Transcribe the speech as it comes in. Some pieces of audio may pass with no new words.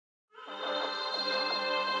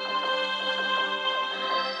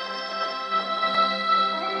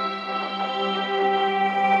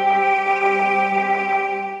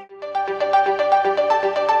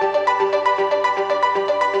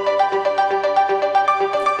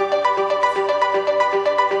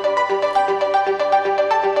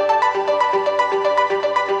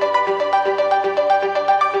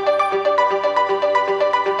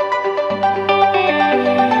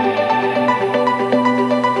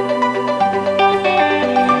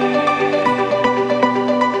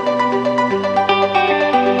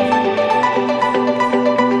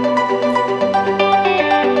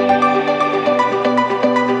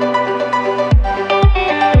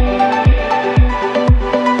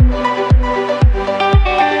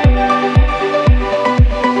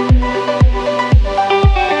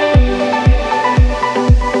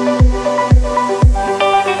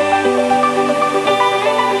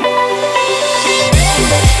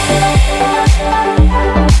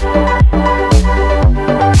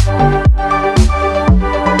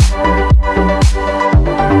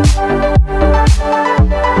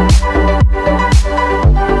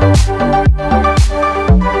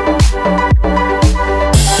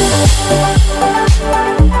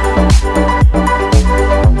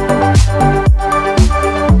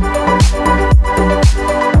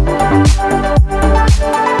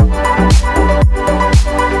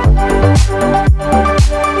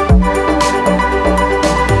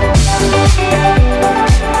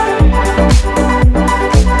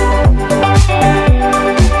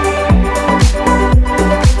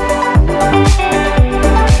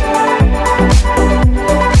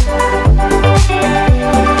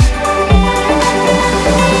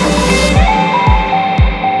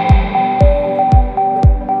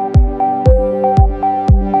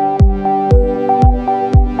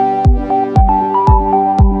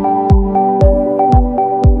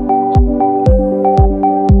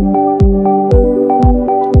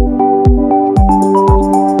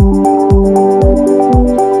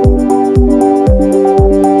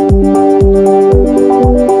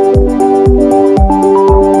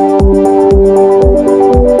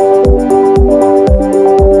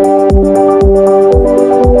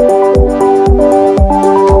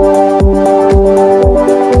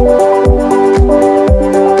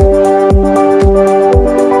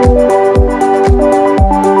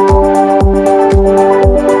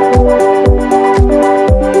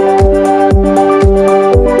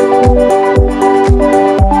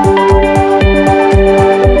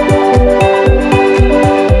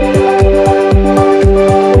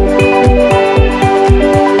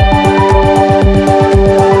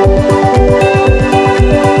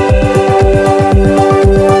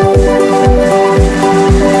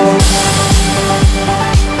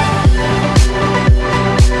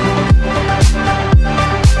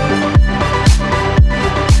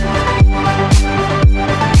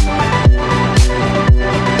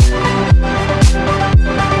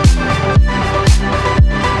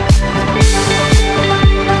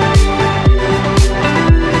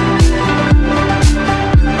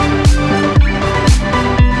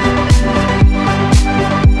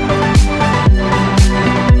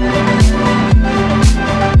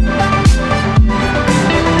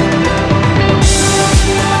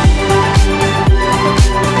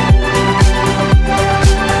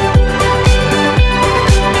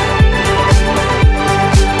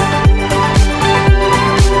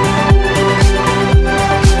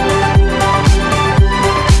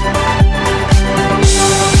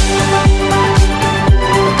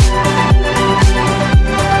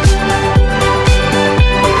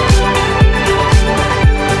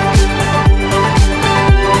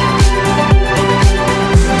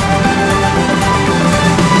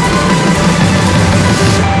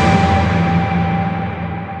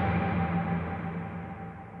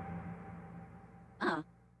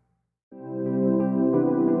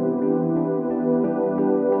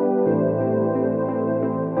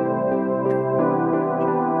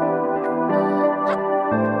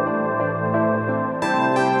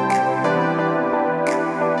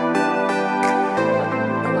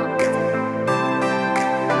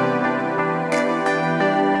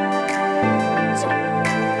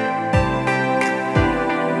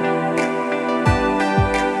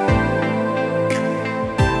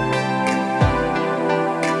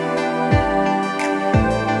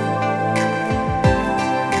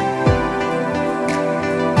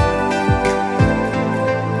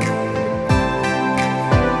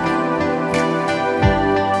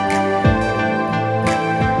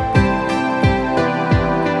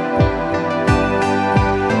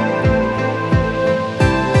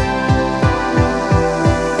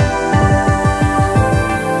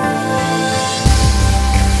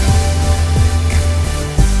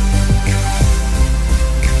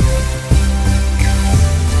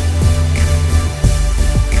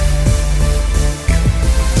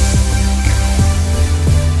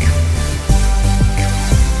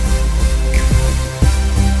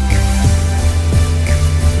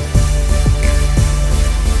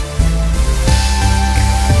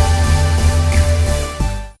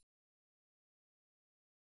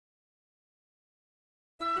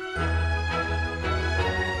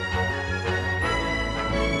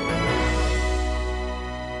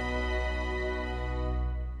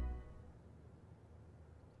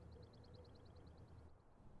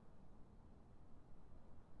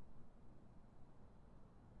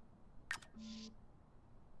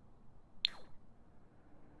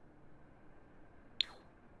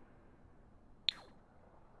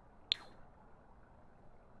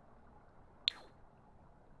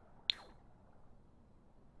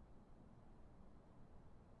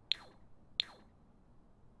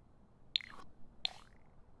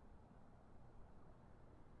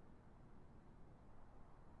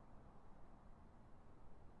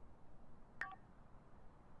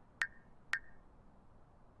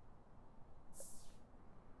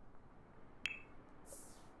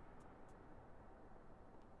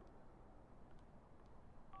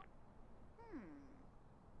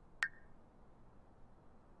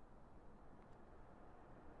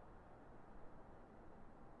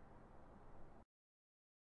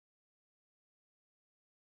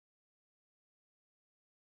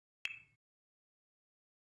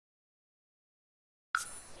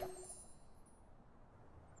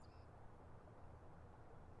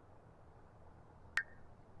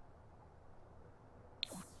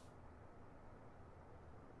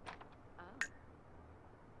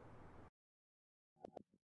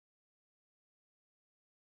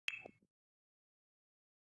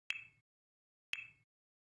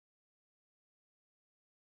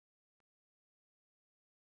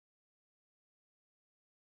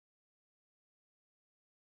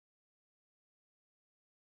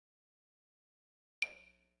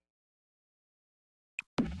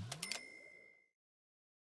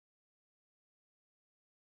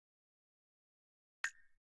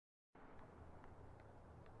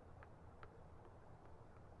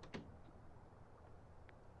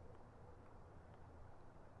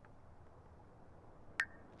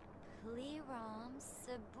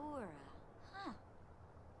Sabura. Huh.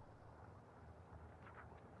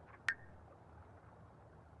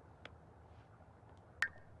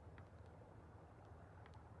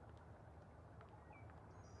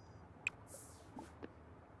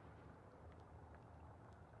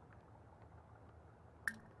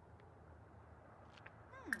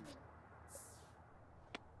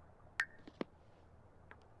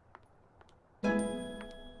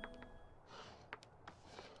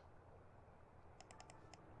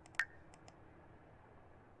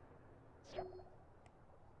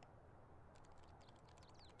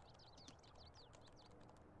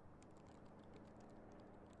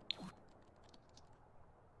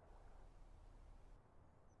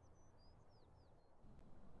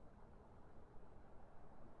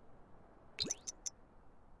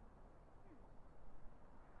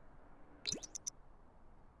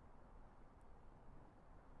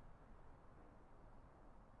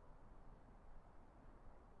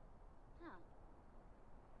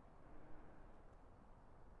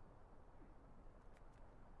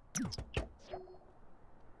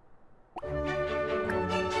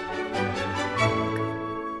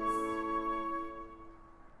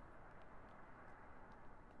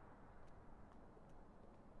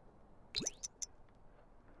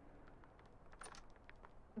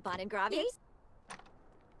 Bon and Gravi? Yes.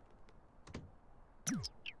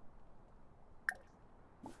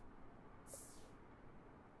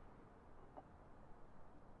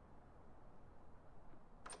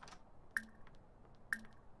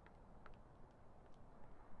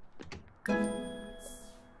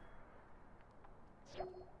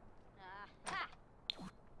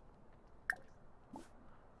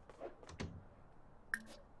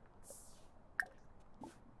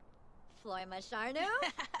 Floy Masharnu?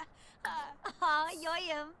 Aw,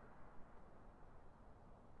 yoyum.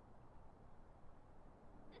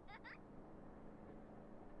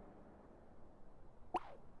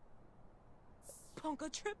 Ponka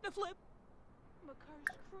trip the flip.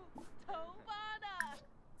 Makarsh crook. Tovada.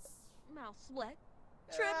 Mouse sweat.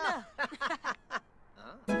 Tripna.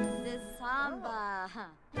 The samba.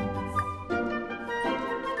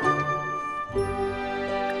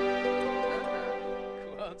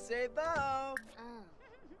 Quote-say-bo.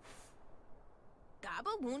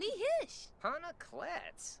 Gaba woony hish. Hana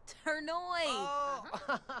klets. Turnoi. Oh,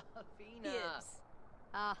 Fina. Hips.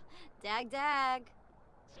 Oh, dag.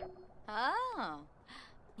 Oh,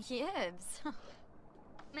 yibs.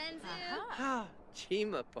 Menzu.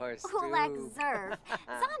 Chima parstu. Ulak zerv.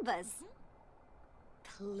 Zambas.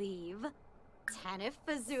 Cleave. Tanif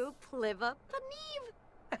bazoo pliva paniv.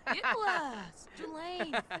 Yiplas.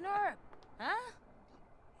 Julaine. Nerp. Huh?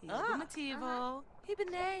 Hibamativo.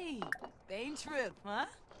 Hibanay. Bane trip, huh?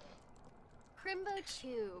 Crimbo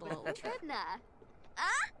tube. Bull. Tribna.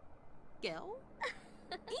 Gel.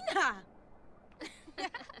 Ina.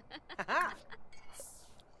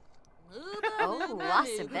 Oh,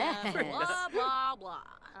 wasabed. Blah, blah, blah.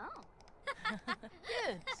 Oh.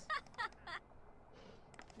 Yes.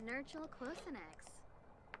 Nurchel Quosinex.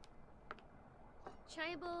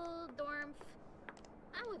 Tribal Dormf.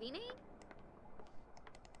 Awavine?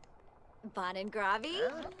 Bon and Gravi?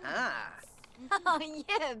 Ah. Oh,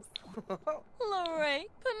 yibs. Lorraine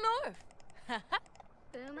Panorf.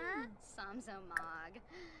 Buma. Samzo Mog.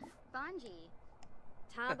 Bonji.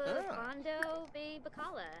 Tabo Bondo Bay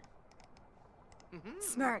Bacala.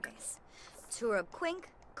 Smurgus. Turub Quink.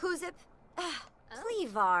 Kuzip.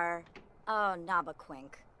 Cleavar. Oh,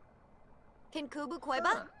 Nabaquink. Kinkubu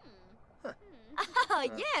Koiba? Oh,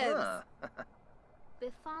 yibs.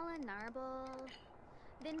 Bifala Narble.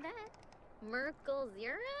 Vinvet. Merkel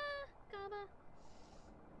Zira? Gaba.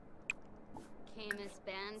 Camus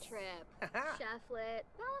Bantrip. Cheflet.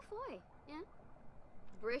 Balafoy. Yeah.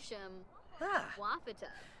 Brisham.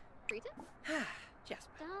 Wafita. Prita?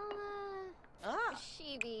 Jasper. Dala.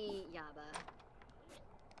 Shibi Yaba.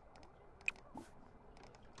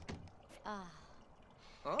 Ah,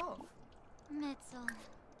 Oh. Mitzel.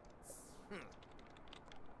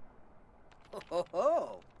 Ho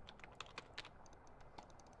ho.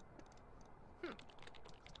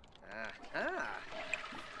 Aha.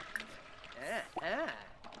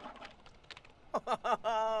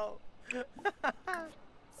 Oh.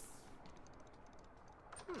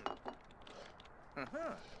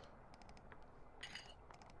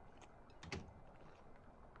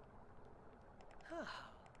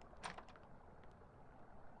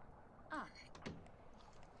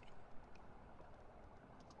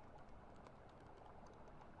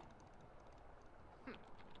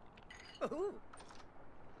 Ooh.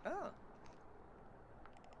 Oh.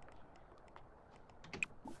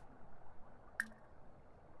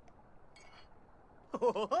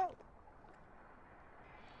 Oh.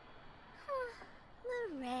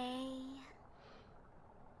 Lorray.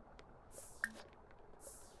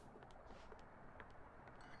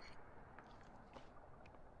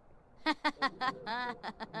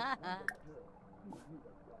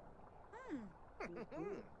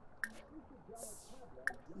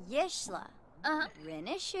 Yishla. Uh-huh.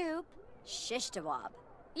 Rinishoop. Shishtawab.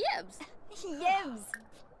 Yibs. Yibs.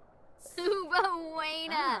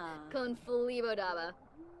 Ubawaina. Con Felibo Daba.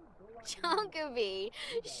 Chonkavi.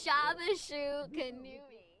 Shabashu Kanui.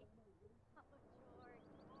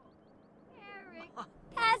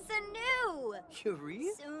 Pasanu. Yuri?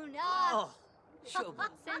 Suna. Oh. Shoba.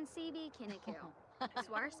 Sensibi Kinikil.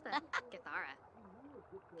 Swarspa Gathara.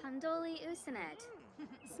 Pandoli Usanet.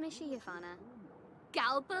 Smishy Yafana.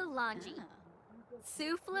 Galpa Lanji.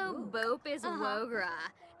 Suflo Bopis Wogra.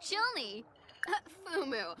 Chilni.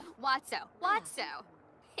 Fumu. Watso.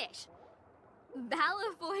 Hish.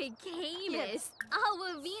 Balafoy Canis.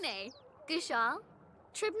 Alwavine. Gishal.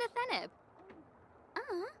 Tribnathenib.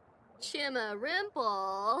 Chima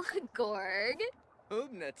Rimple. Gorg.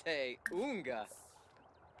 Ubnate. Unga.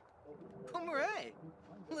 Pumare.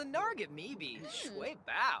 Lenarget Meebe. Shwe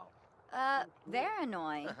Bow.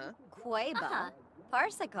 Varanoi. Uh-huh. Queba.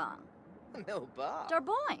 Parsakong. No Bob.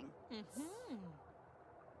 Darboing. Mhm.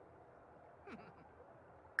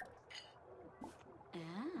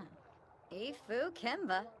 Ifu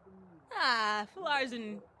Kimba. Ah,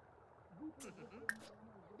 Flarzen.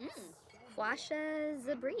 Huasha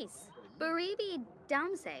Zabris. Baribi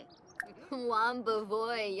Damse.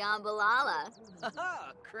 Wambavoy Yambalala.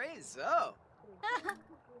 Haha, Crazo.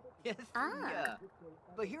 Yes, Ah. yeah.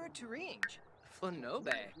 Bahira Turinge.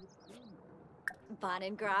 Flanobe.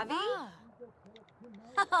 Bonin Gravi. Ah.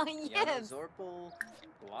 Oh, Yibs. Yamazorpal.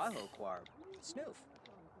 Guajo Quarb. Snoof.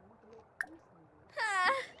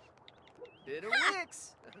 Bit of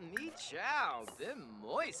Wix. Me chow. Bim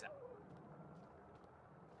Moisa.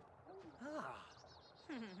 Ah.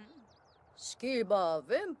 Skiba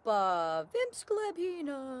Vimpa.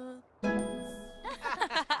 Vimsklebina.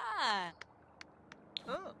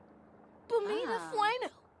 Oh. Bumina Ah. Fueno.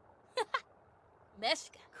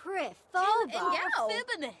 Mesca. Crifoba. Engao.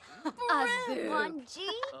 Fibine. Azbu.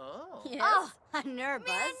 Bunji. Oh. Yes. Oh,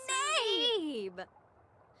 Nerva. Sneeb.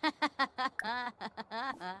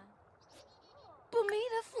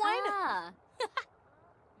 Bumina Fueno. Ah.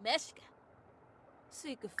 Mesca.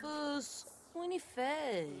 Sikafus.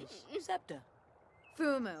 Winifej. Septa.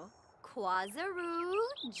 Fumu. Quazaru.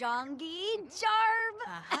 Jongi. Jarb.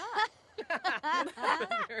 Aha.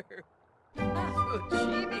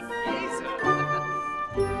 Fuchimi Geza.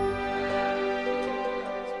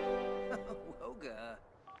 Woga.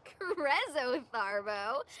 Crezo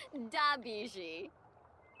Tharbo. Dabishi.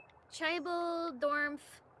 Tribal Dormf.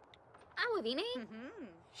 Awavine.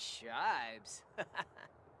 Shibes.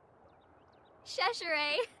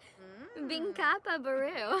 Sheshere. Binkapa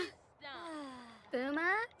Baru.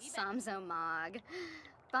 Buma. Samzo Mog.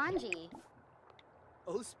 Bonji.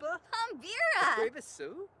 Ospa? Ambira.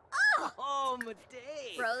 Bravesu? Oh,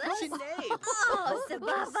 Madei. Frolis? Sinead. Oh,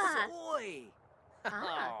 Sababa. Soy. Ah.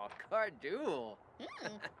 Oh, Cardul.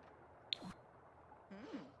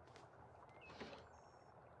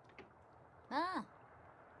 Ah.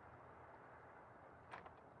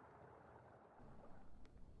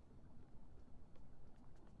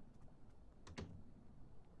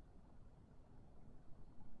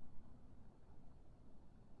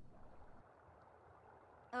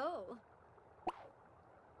 Oh.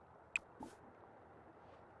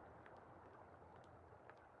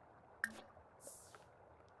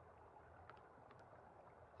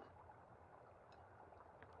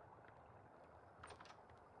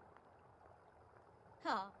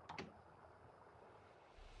 Huh.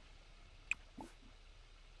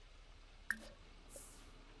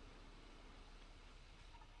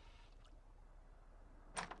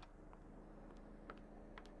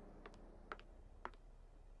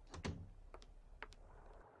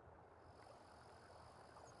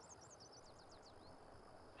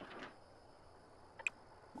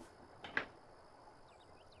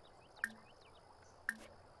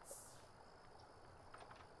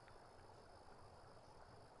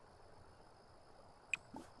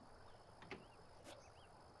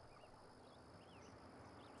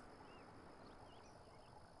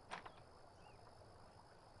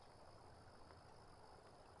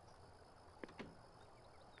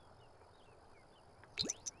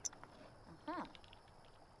 Huh.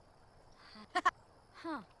 Huh.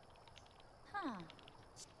 Huh. Uh-huh.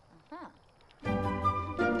 Huh.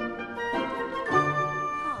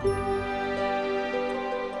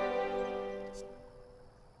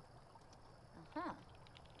 Uh-huh.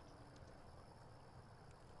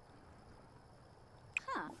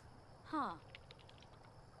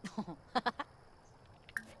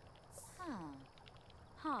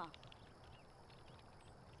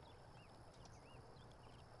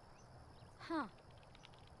 Huh.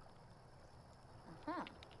 Uh-huh.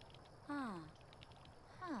 Huh.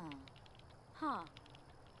 Huh. Huh.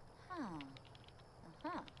 Huh.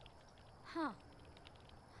 Uh-huh. Huh.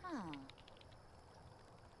 Huh.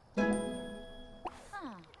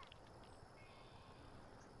 Huh.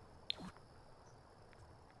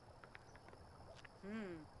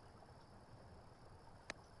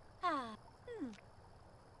 Ah.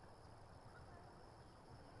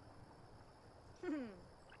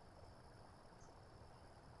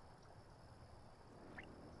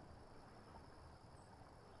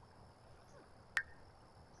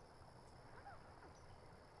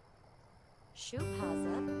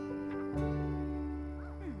 Shoepaza.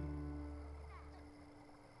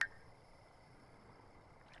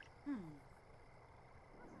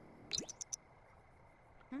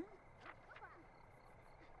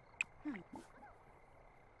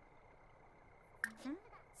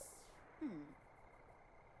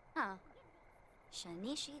 Huh.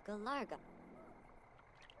 Shanishi Galarga.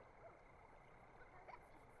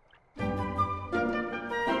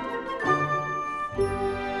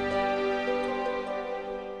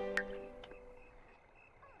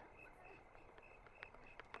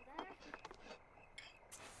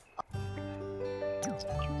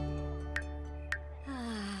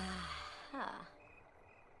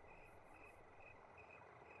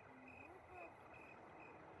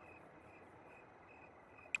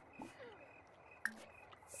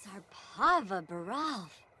 Sarpava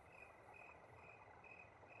Baralf.